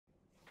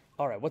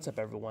All right, what's up,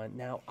 everyone?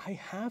 Now, I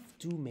have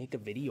to make a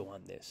video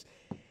on this.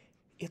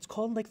 It's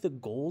called like the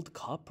Gold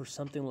Cup or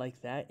something like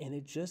that, and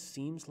it just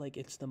seems like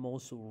it's the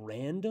most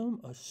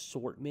random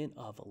assortment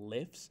of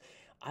lifts.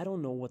 I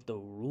don't know what the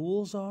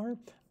rules are.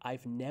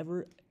 I've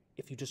never,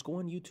 if you just go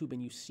on YouTube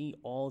and you see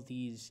all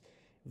these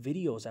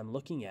videos I'm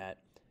looking at,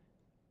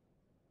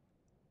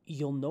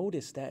 you'll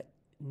notice that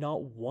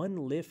not one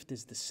lift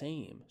is the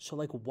same. So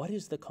like, what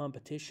is the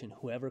competition?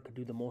 Whoever could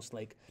do the most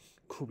like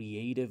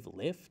creative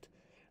lift?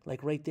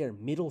 Like right there,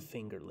 middle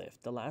finger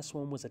lift. The last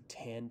one was a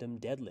tandem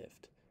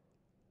deadlift.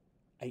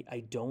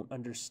 I don't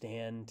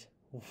understand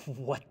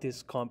what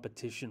this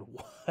competition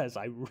was.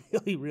 I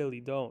really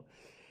don't.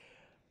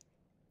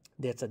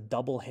 That's a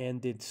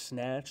double-handed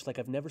snatch. Like,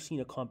 I've never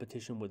seen a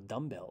competition with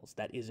dumbbells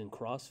that isn't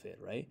CrossFit,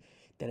 right?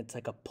 Then it's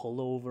like a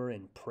pullover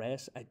and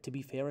press. To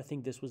be fair, I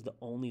think this was the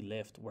only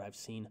lift where I've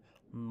seen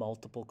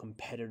multiple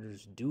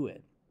competitors do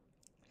it.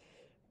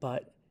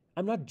 But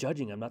I'm not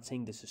judging. I'm not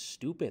saying this is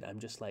stupid. I'm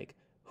just like,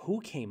 who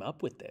came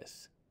up with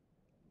this?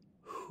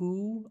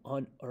 Who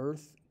on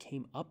earth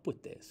came up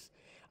with this?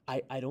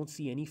 I don't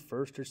see any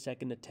first or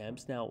second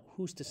attempts. Now,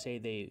 who's to say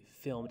they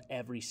filmed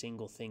every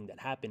single thing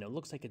that happened? It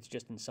looks like it's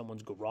just in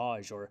someone's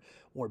garage or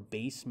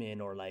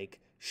basement or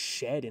like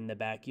shed in the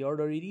backyard,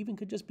 or it even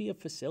could just be a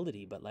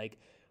facility. But like,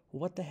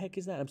 what the heck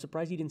is that? I'm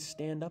surprised he didn't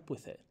stand up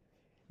with it.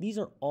 These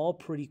are all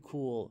pretty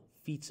cool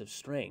feats of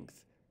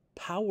strength.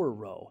 Power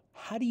row.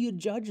 How do you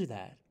judge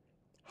that?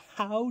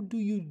 How do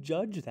you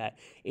judge that?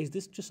 Is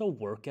this just a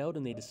workout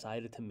and they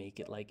decided to make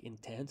it like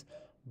intense?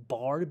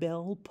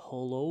 Barbell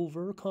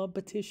pullover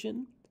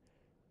competition?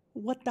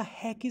 What the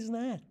heck is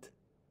that?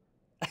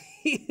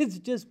 It's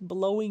just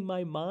blowing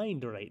my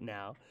mind right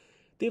now.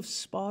 They have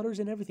spotters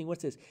and everything.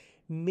 What's this?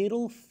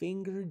 Middle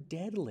finger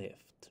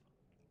deadlift.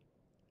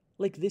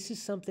 Like, this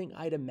is something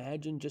I'd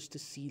imagine just to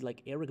see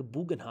like Eric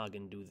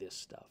Bugenhagen do this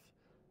stuff.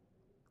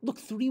 Look,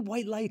 3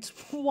 white lights.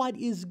 What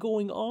is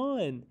going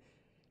on?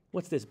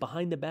 What's this?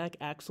 Behind the back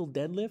axle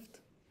deadlift?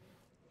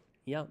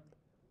 Yeah.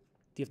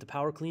 Do you have to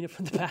power clean it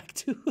from the back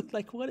too?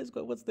 Like,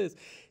 what's this?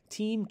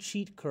 Team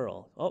cheat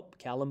curl. Oh,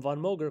 Callum von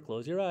Moger,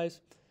 close your eyes.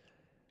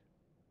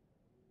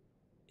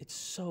 It's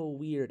so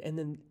weird. And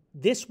then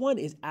this one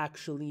is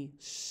actually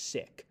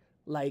sick.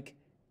 Like,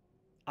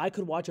 I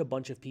could watch a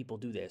bunch of people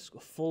do this.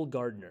 Full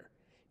Gardner.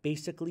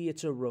 Basically,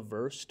 it's a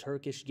reverse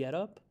Turkish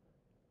getup.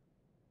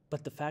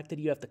 But the fact that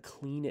you have to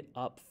clean it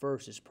up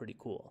first is pretty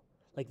cool.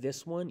 Like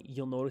this one,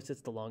 you'll notice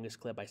it's the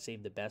longest clip. I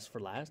saved the best for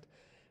last.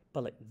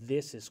 But like,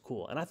 this is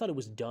cool. And I thought it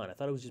was done. I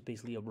thought it was just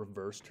basically a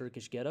reverse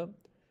Turkish getup.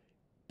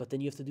 But then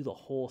you have to do the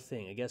whole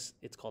thing. I guess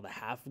it's called a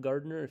half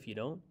Gardner if you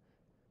don't.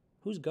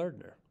 Who's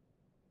Gardner?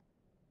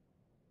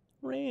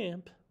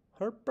 Ramp.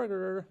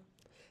 Hertberger.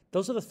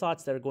 Those are the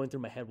thoughts that are going through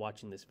my head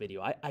watching this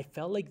video. I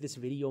felt like this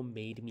video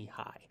made me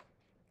high.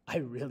 I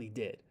really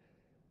did.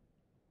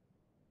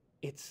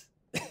 It's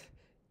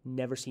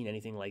never seen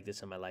anything like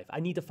this in my life. I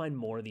need to find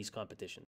more of these competitions.